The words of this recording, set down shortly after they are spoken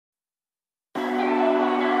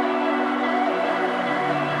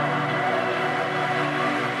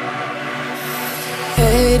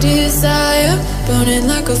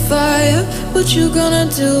a fire. What you gonna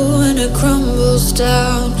do when it crumbles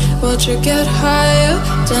down? Watch it get higher,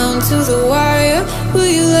 down to the wire.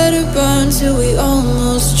 Will you let it burn till we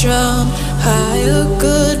almost drown? Higher,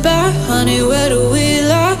 goodbye, honey, where do we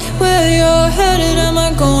lie? Where you're headed, am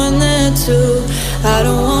I going there too? I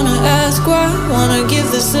don't wanna ask why, wanna give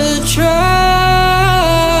this a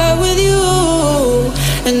try with you.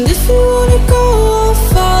 And if you wanna go, I'll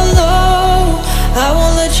follow. I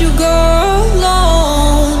won't let you go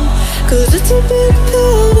alone, 'cause it's a big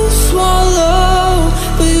pill to swallow,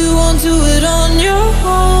 but you won't do it on your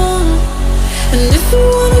own. And if you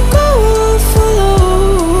wanna go, I'll follow.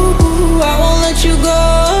 I won't let you go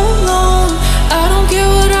alone. I don't care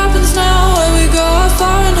what happens now, where we go, how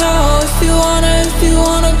far and how. If you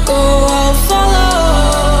wanna go, I'll follow.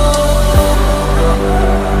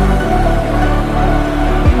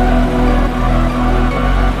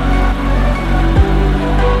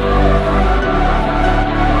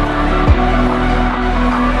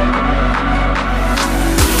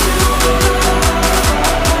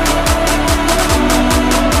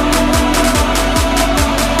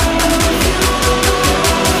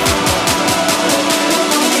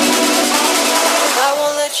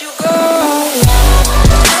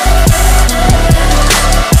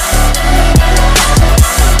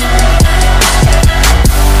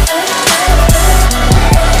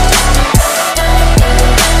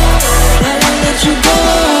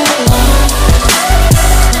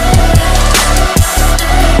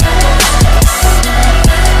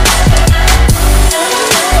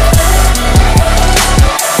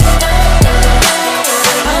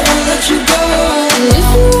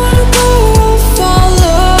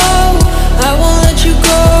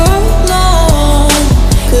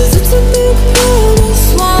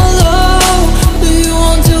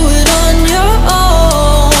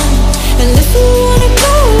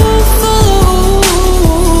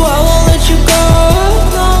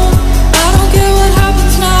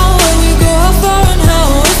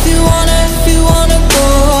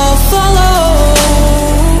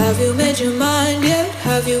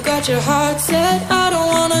 Your heart set, I don't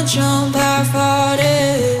wanna jump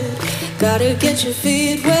half-hearted. Gotta get your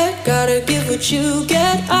feet wet, gotta give what you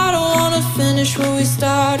get. I don't wanna finish where we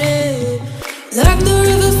started. Like the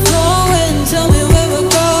river flowing, tell me where we're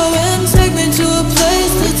going. Take me to a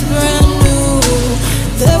place that's brand new.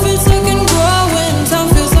 Every second growing, time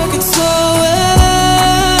feels like it's slowing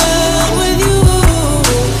with you.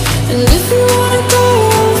 And if you wanna go,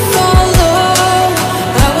 I'll follow.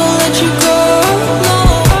 I won't let you go.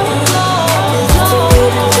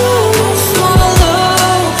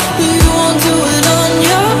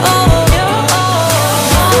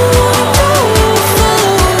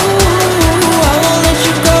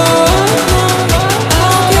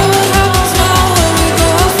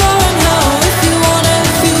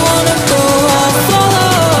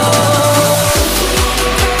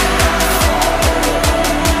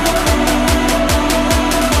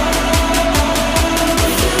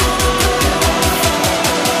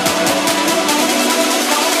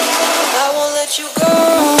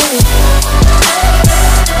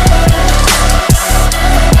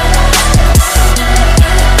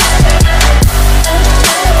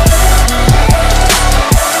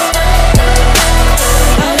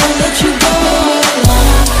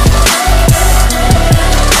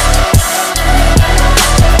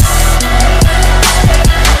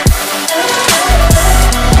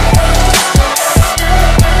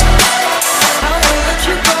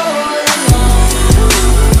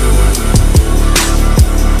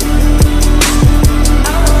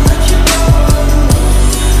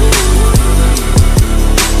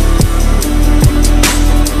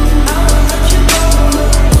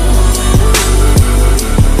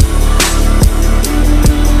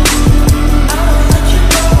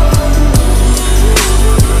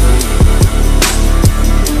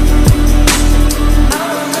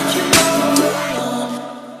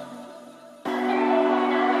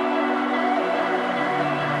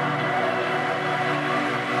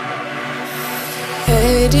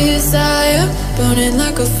 Hey desire, burning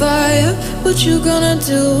like a fire. What you gonna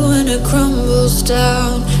do when it crumbles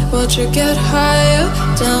down? Watch it get higher,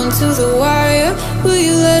 down to the wire. Will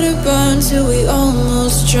you let it burn till we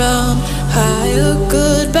almost drown? Higher,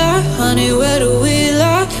 goodbye, honey, where do we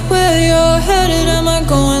lie? Where you're headed, am I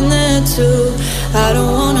going there too? I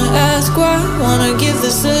don't wanna ask why, wanna give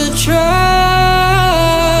this a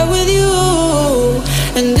try with you.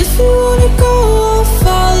 And if you wanna go, I'll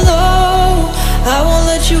follow. I won't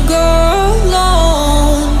let you go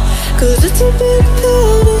alone, 'cause it's a big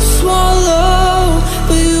pill to swallow,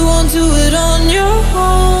 but you won't do it on your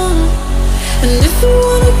own. And if you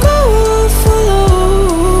wanna go, I'll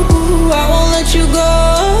follow.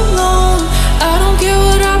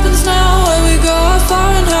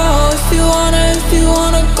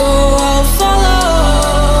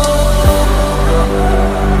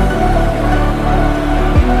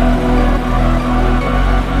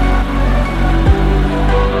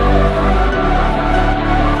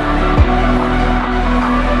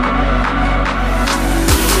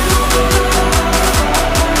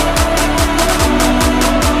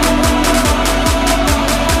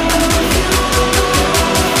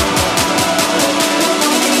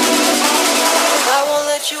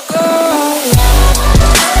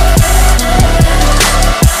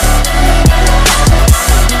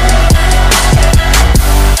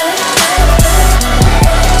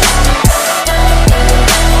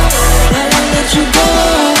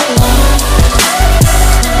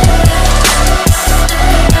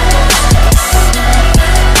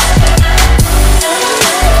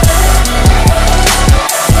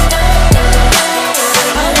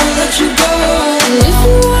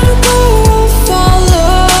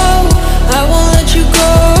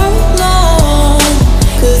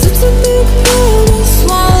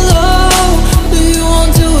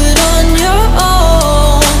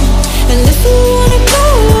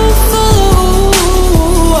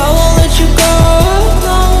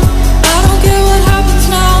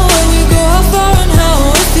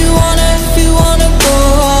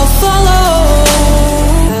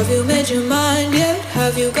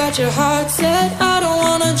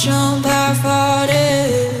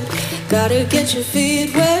 Gotta get your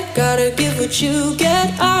feet wet, gotta give what you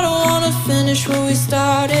get. I don't wanna finish where we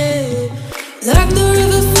started. Like the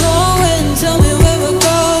river flowing, tell me where we're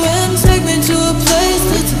going. Take me to a place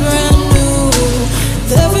that's brand new.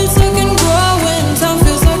 Every second growing, time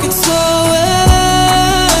feels like it's slowing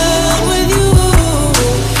with you.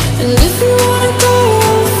 And if you wanna go,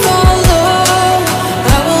 I'll follow.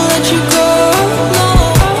 I won't let you go, no.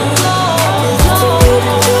 It's a big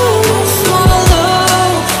to swallow,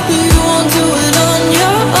 but you won't do it on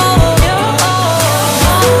your own.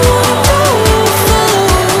 If you wanna go, I'll follow.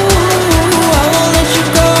 I won't let you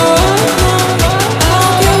go, no. I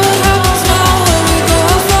don't care what happens now when we go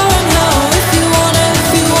how far and how. If you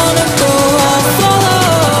wanna go, I'll follow.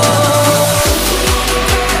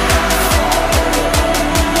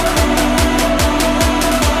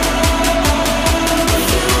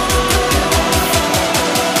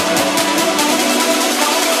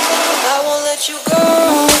 I won't let you go.